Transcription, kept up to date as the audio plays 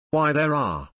Why there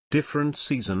are different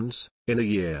seasons in a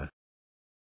year.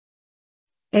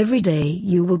 Every day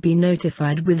you will be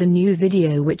notified with a new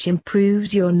video which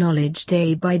improves your knowledge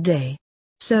day by day.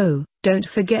 So, don't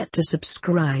forget to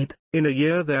subscribe. In a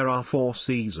year there are 4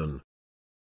 seasons.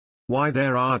 Why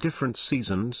there are different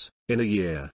seasons in a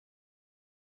year.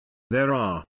 There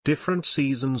are different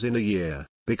seasons in a year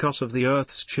because of the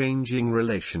Earth's changing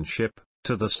relationship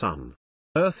to the Sun.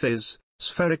 Earth is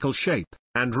spherical shape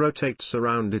and rotates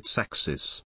around its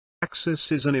axis.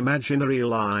 Axis is an imaginary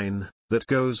line that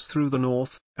goes through the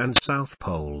North and South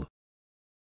Pole.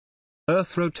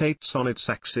 Earth rotates on its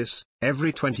axis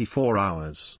every 24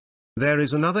 hours. There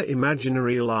is another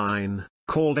imaginary line,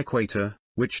 called equator,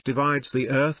 which divides the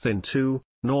Earth into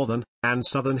northern and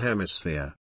southern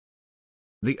hemisphere.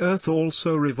 The Earth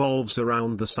also revolves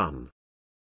around the Sun.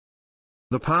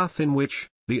 The path in which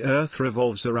the Earth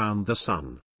revolves around the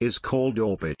Sun is called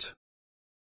orbit.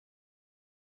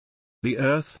 The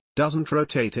Earth doesn't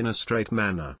rotate in a straight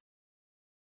manner,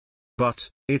 but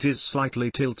it is slightly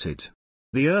tilted.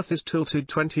 The Earth is tilted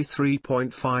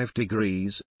 23.5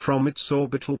 degrees from its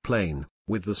orbital plane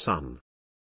with the Sun.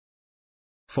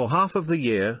 For half of the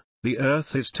year, the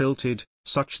Earth is tilted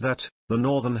such that the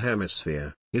northern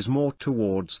hemisphere is more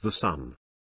towards the Sun.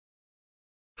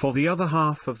 For the other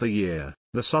half of the year,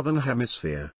 the southern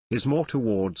hemisphere is more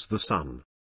towards the Sun.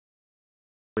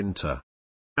 Winter.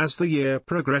 As the year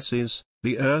progresses,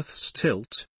 the Earth's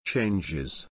tilt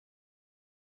changes.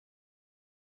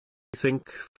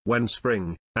 Think when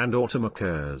spring and autumn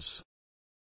occurs.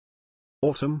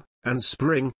 Autumn and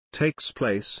spring takes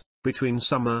place between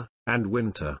summer and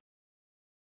winter.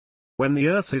 When the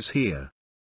Earth is here,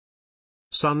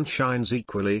 sun shines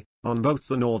equally on both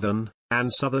the northern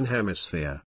and southern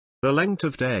hemisphere. The length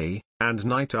of day and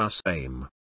night are same.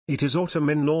 It is autumn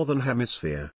in northern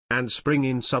hemisphere and spring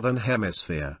in southern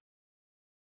hemisphere.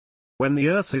 When the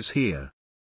Earth is here,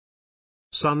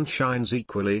 sun shines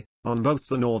equally on both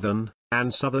the northern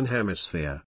and southern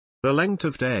hemisphere. The length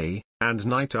of day and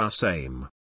night are same.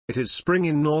 It is spring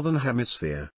in northern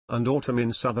hemisphere and autumn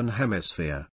in southern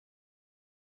hemisphere.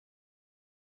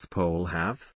 North Pole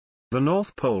have. The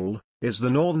North Pole is the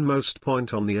northernmost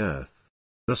point on the Earth.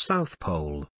 The South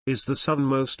Pole is the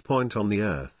southernmost point on the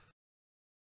Earth.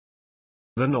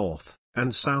 The North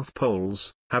and South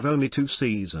Poles have only 2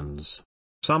 seasons,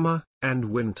 summer and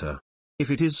winter.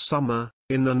 If it is summer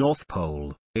in the North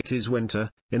Pole, it is winter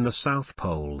in the South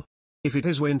Pole. If it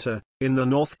is winter in the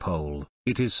North Pole,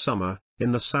 it is summer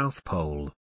in the South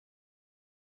Pole.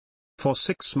 For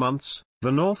 6 months,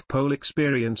 the North Pole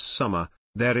experiences summer.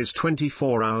 There is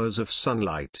 24 hours of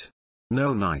sunlight.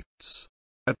 No nights.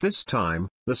 At this time,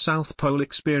 the South Pole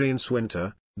experiences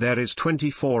winter. There is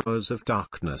 24 hours of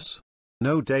darkness.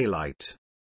 No daylight.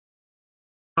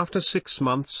 After 6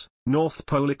 months, North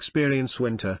Pole experiences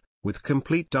winter, with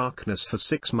complete darkness for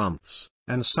 6 months,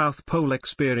 and South Pole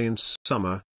experiences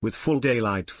summer, with full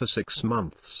daylight for 6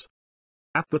 months.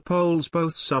 At the poles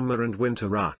both summer and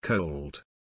winter are cold.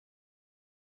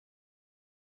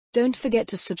 Don't forget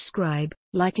to subscribe,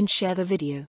 like and share the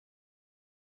video.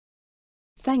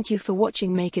 Thank you for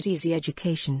watching Make It Easy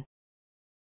Education.